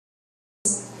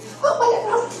Oh my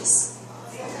God,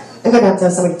 I'm gonna have to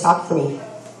have somebody talk for me.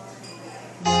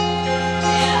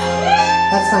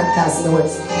 That's fine, Cass, no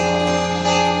worries.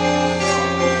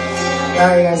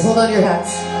 Alright guys, hold on to your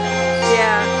hats.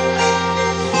 Yeah.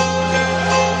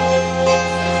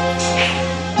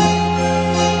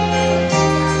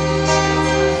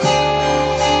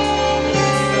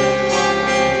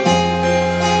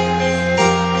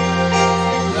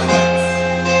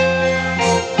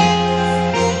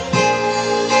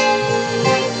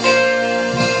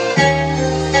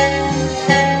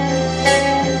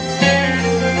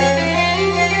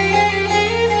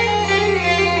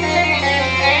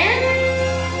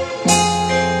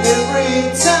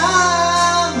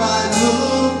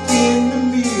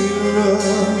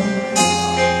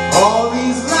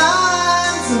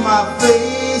 My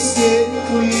face getting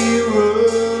clearer.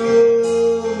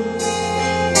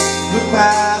 The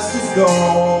past is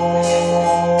gone.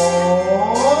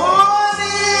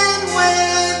 It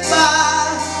went by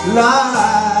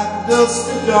like dust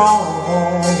at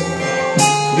dawn.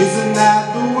 Isn't that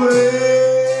the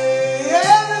way?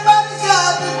 Everybody's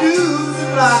got the dues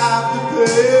of life to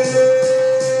pay.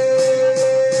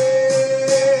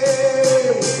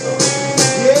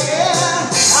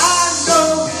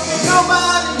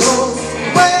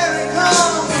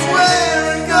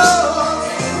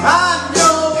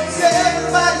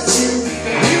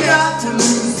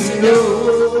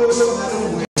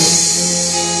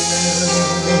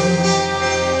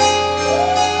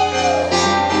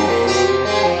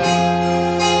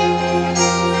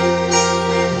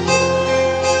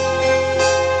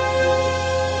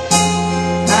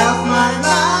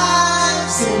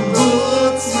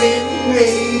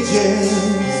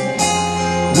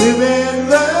 Live and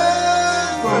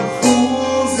learn from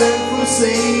fools and from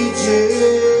sages.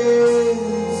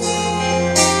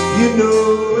 You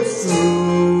know it's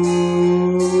true.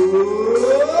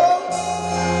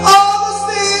 All those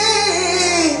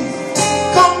things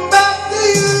come back to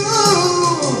you.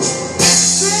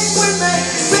 Sing with me,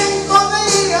 sing for the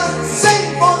year, sing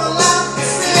for the laugh,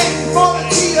 sing for the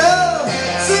tear.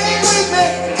 Sing with me,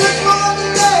 just for the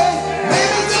day,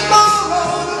 maybe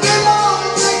tomorrow the good Lord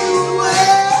will take you away.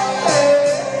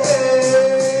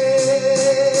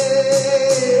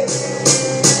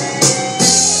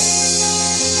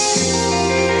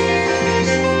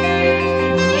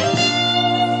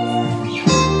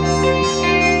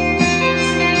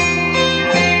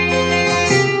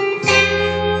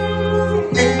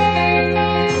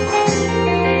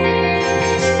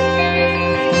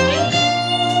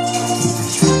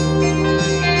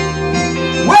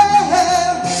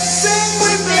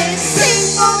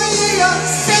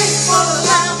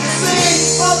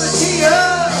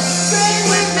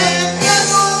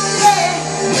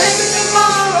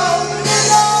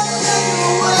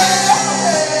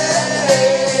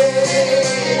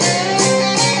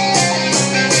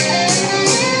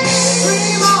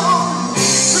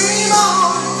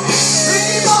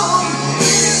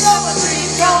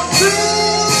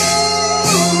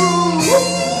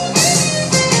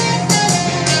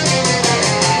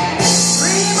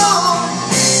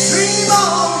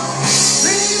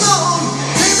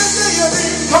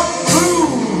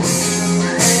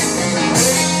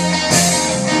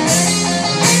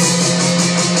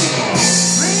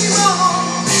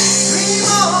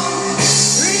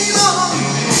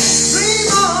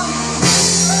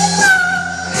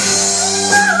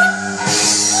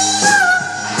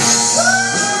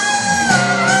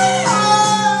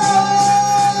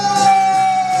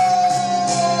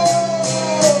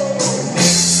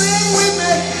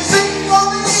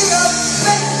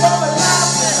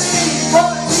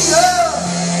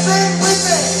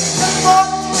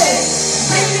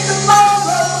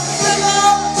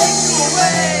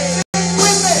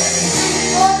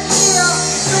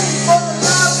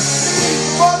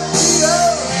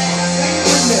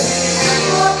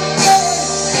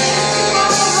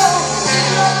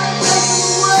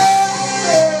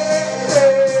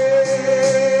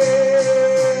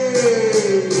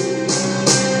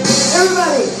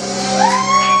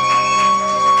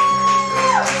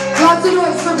 Lots of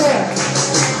noise from there.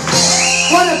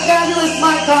 What a fabulous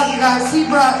Mic Hog, you guys. He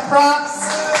brought props,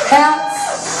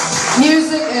 hats,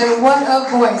 music, and what a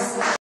voice.